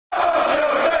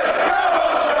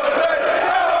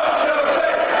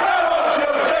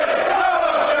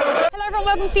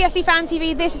welcome to CFC Fan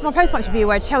TV. This is my post-match review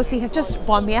where Chelsea have just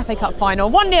won the FA Cup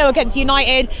final 1-0 against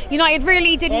United. United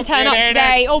really didn't turn up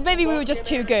today, or maybe we were just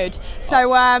too good.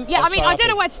 So yeah, I don't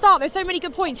know where to start. There's so many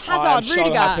good points. Hazard,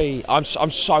 Rudiger. I'm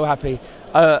so happy.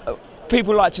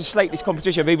 People like to slate this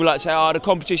competition. People like to say, "Oh, the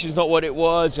competition's not what it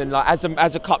was," and like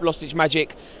as the cup lost its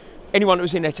magic. Anyone that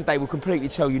was in there today will completely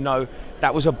tell you, no,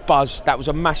 that was a buzz. That was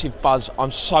a massive buzz.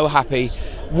 I'm so happy.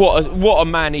 What a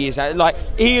man he is. Like,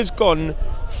 he has gone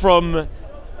from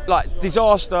like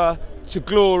disaster to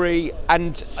glory,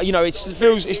 and you know,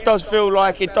 it does feel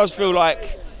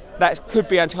like that could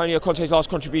be Antonio Conte's last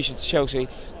contribution to Chelsea.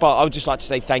 But I would just like to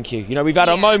say thank you. You know, we've had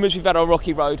our moments, we've had our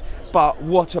rocky road, but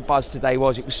what a buzz today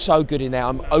was. It was so good in there.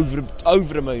 I'm over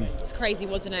the moon. It's crazy,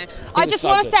 wasn't it? I just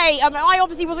want to say, I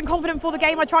obviously wasn't confident for the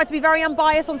game. I tried to be very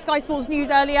unbiased on Sky Sports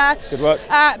News earlier. Good work.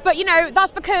 But you know,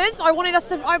 that's because I wanted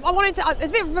to.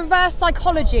 It's a bit of reverse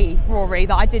psychology, Rory,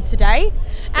 that I did today,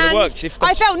 and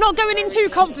I felt not going in too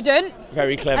confident.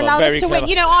 Very clever. Allowed very us to clever. win.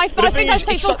 You know, I think I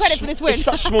take full credit for this win. It's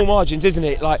such small margins, isn't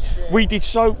it? Like we did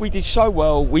so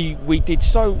well. We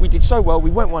did so well.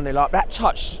 We went 1-0 up. That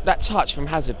touch from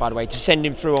Hazard, by the way, to send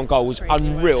him through on goal was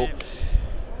unreal.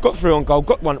 Got through on goal,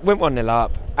 went 1-0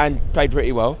 up, and played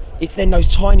pretty well. It's then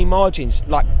those tiny margins,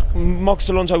 like Marcus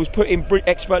Alonso was put in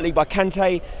expertly by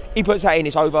Conte. He puts that in,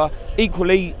 it's over.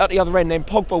 Equally at the other end, then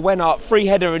Pogba went up, free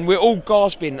header, and we're all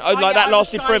gasping. That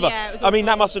lasted forever. I mean,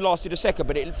 that must have lasted a second,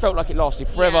 but it felt like it lasted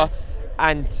forever,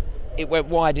 and it went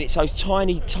wide, and it's those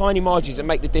tiny margins that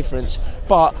make the difference.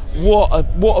 But what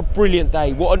a brilliant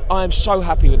day! I am so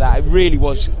happy with that. It really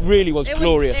was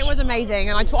glorious. It was amazing,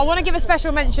 and I want to give a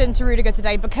special mention to Rudiger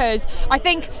today because I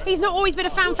think he's not always been a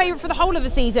fan favourite for the whole of the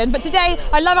season, but today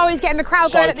I love how he's getting the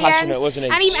crowd going at the end. Wasn't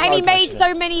he? And he made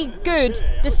so many good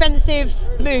defensive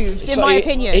moves, in my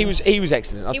opinion. He was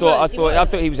excellent. I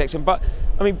thought he was excellent. But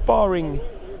I mean, barring.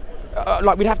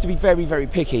 Like, we'd have to be very, very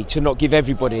picky to not give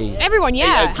everyone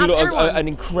an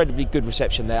incredibly good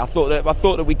reception there. I thought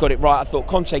that we got it right. I thought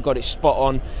Conte got it spot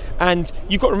on, and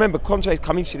you've got to remember Conte's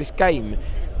come into this game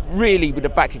really with the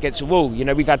back against the wall. You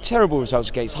know, we've had terrible results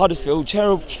against Huddersfield.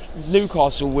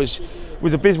 Newcastle was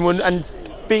abysmal, and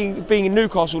being in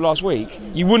Newcastle last week,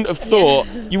 you wouldn't have thought.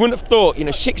 You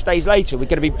know, 6 days later we're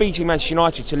going to be beating Manchester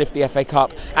United to lift the FA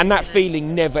Cup, and that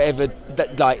feeling never ever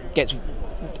gets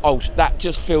old. That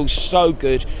just feels so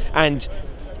good. And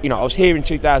you know, I was here in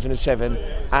 2007,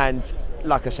 and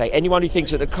like I say, anyone who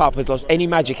thinks that the cup has lost any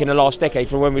magic in the last decade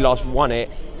from when we last won it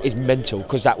is mental,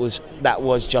 because that was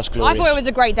just glorious. I thought it was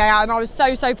a great day out, and I was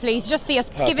so pleased to just see us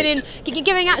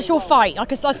giving actual fight.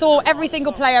 Like, I saw every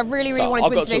single player really wanted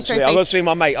to win today's trophy. I've got to see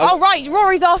my mate. Oh right,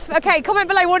 Rory's off. Okay, comment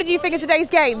below, what did you think of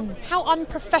today's game? How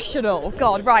unprofessional.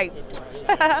 God, right.